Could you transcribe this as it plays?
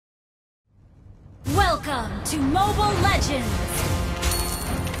Welcome to Mobile Legends!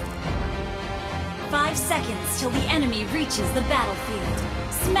 5 seconds till the enemy reaches the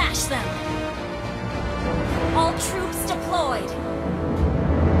battlefield. Smash them! All troops deployed!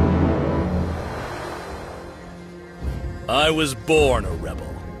 I was born a rebel.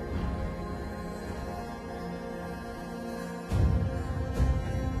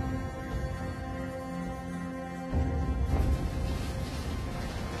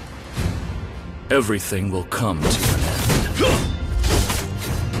 Everything will come to an end.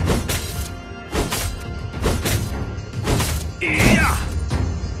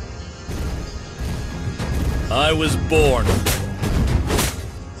 I was born.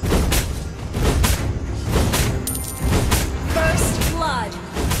 First blood.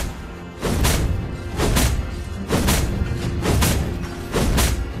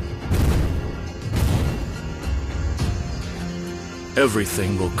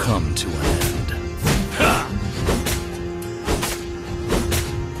 Everything will come to an end.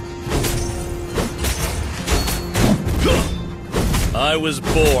 I was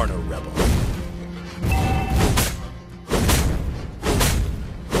born a rebel.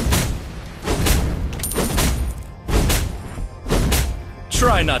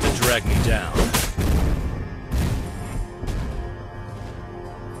 Try not to drag me down.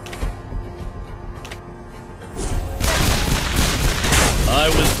 I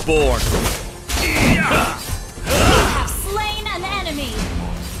was born. You have slain an enemy.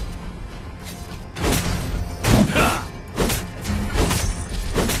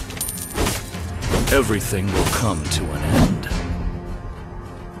 Everything will come to an end.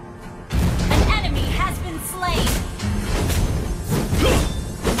 An enemy has been slain.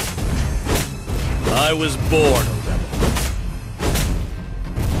 I was born a rebel.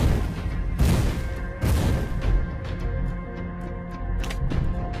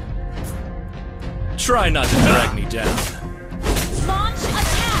 Try not to drag me down. Launch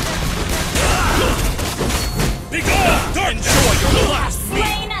attack. Be gone! Enjoy your last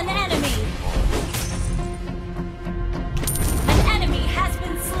Slain an enemy. An enemy has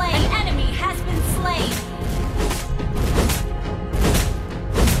been slain. An enemy has been slain.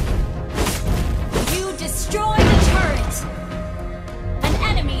 You destroy the turret. An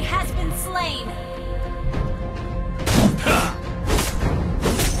enemy has been slain.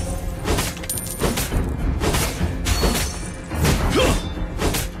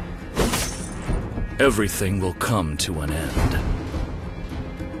 Everything will come to an end.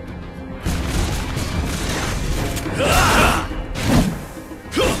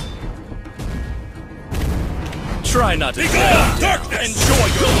 Try not to drag me down. Enjoy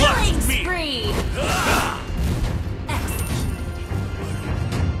your last meal. Spree.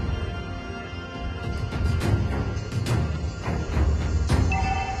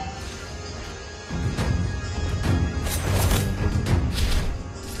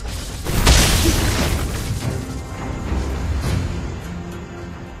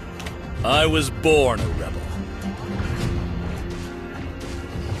 I was born a rebel.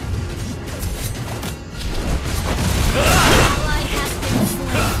 Ally has been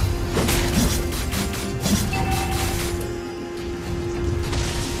slain.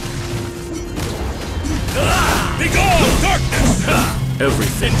 Begone, darkness!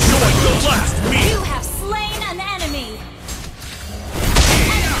 Everything. Enjoy your last meal. You have slain an enemy. An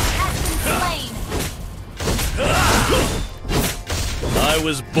enemy has been slain. I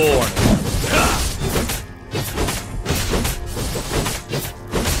was born.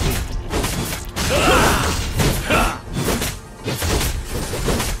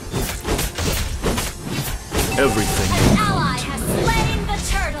 Everything An will come ally to has an end. slain the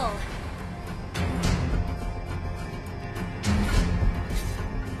turtle.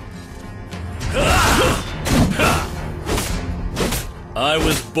 I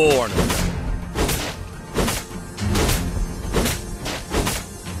was born.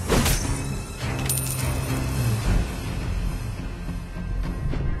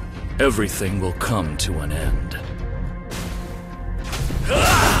 Everything will come to an end.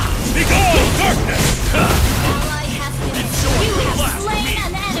 Begone, darkness! Ally has been slain. You have slain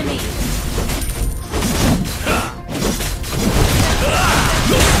an enemy.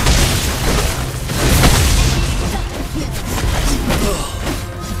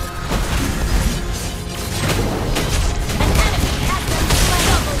 An enemy has been slain.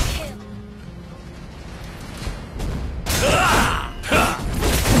 Double kill.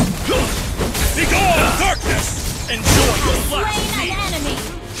 Begone, darkness! Enjoy your last Slain an meal. enemy.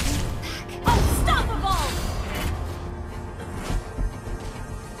 Unstoppable.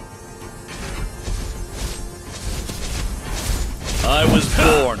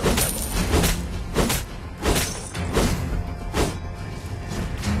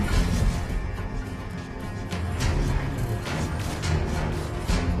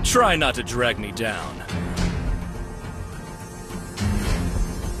 Try not to drag me down.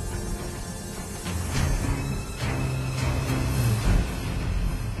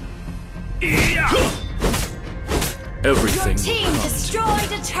 Everything Your team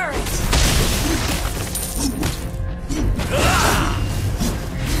destroyed a turret.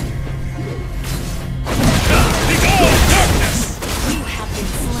 You have been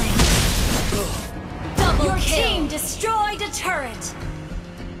slain. Double kill. Your team destroyed a turret.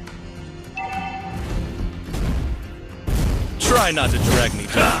 Try not to drag me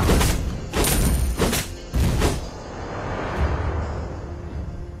down.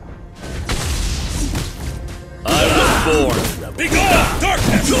 I was born. Begone,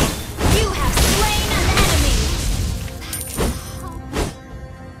 darkness! You have slain an enemy.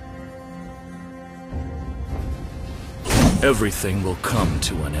 Everything will come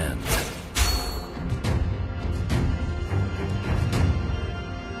to an end.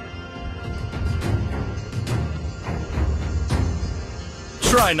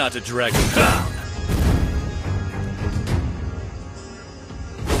 Try not to drag me down.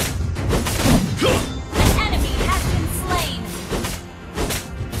 An enemy has been slain.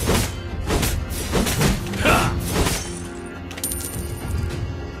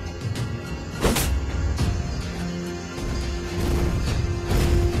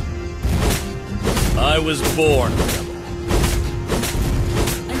 I was born.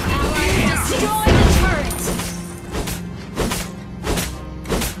 An ally destroyed a turret.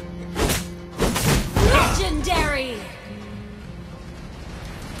 Legendary.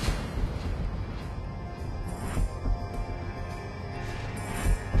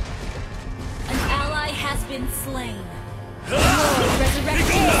 An ally has been slain. Lord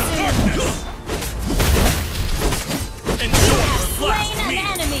resurrecting soon. Enjoy Have your slain last an meal.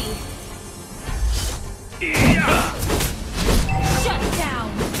 enemy. Shut down.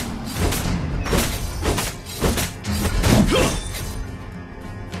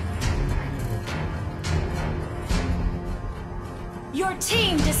 Your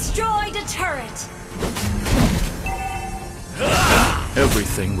team destroyed a turret.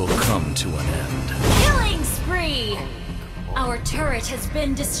 Everything will come to an end. Killing spree. Our turret has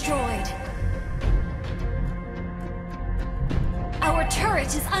been destroyed. Our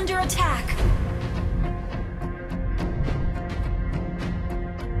turret is under attack.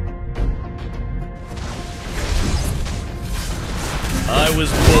 I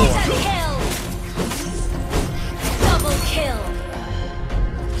was born. Kill. Double kill.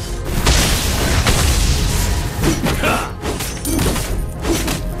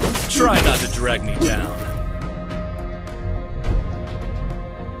 Try not to drag me down.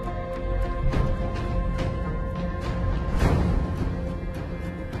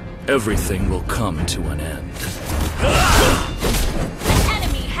 Everything will come to an end. An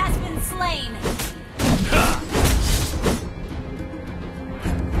enemy has been slain.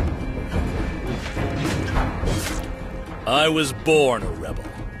 I was born a rebel.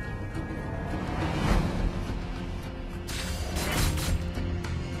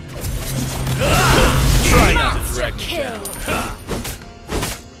 Try not to drag me down.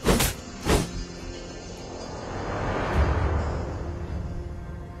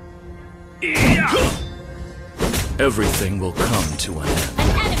 Everything will come to an end. An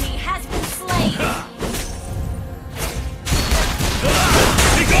enemy has been slain.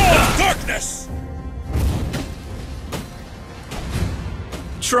 Begone, darkness!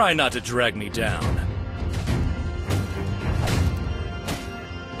 Try not to drag me down.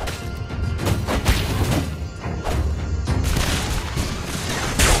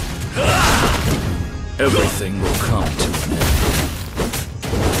 Everything will come to an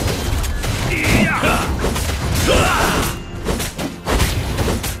end.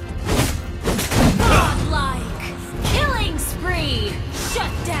 Godlike. Killing spree.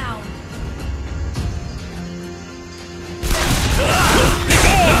 Shut down.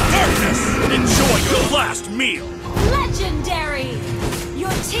 Enjoy your last meal! Legendary. Your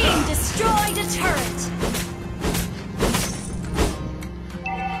team destroyed a turret.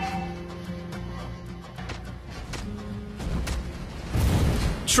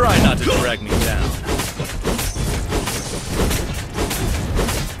 Try not to drag me down.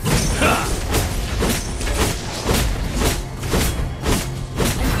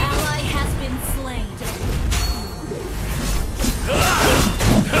 An ally has been slain.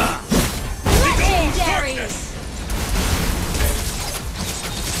 Legendary.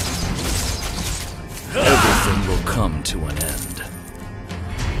 Everything will come to an end.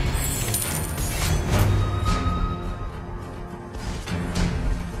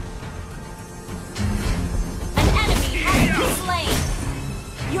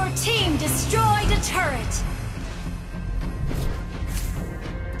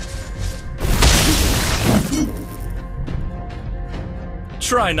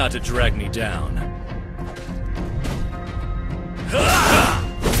 Try not to drag me down.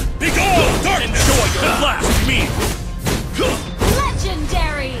 Begone, darkness! Enjoy your last meal!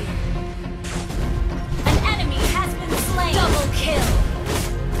 Legendary! An enemy has been slain! Double kill!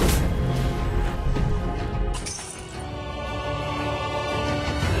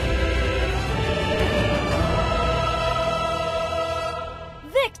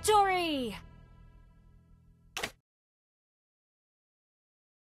 Victory!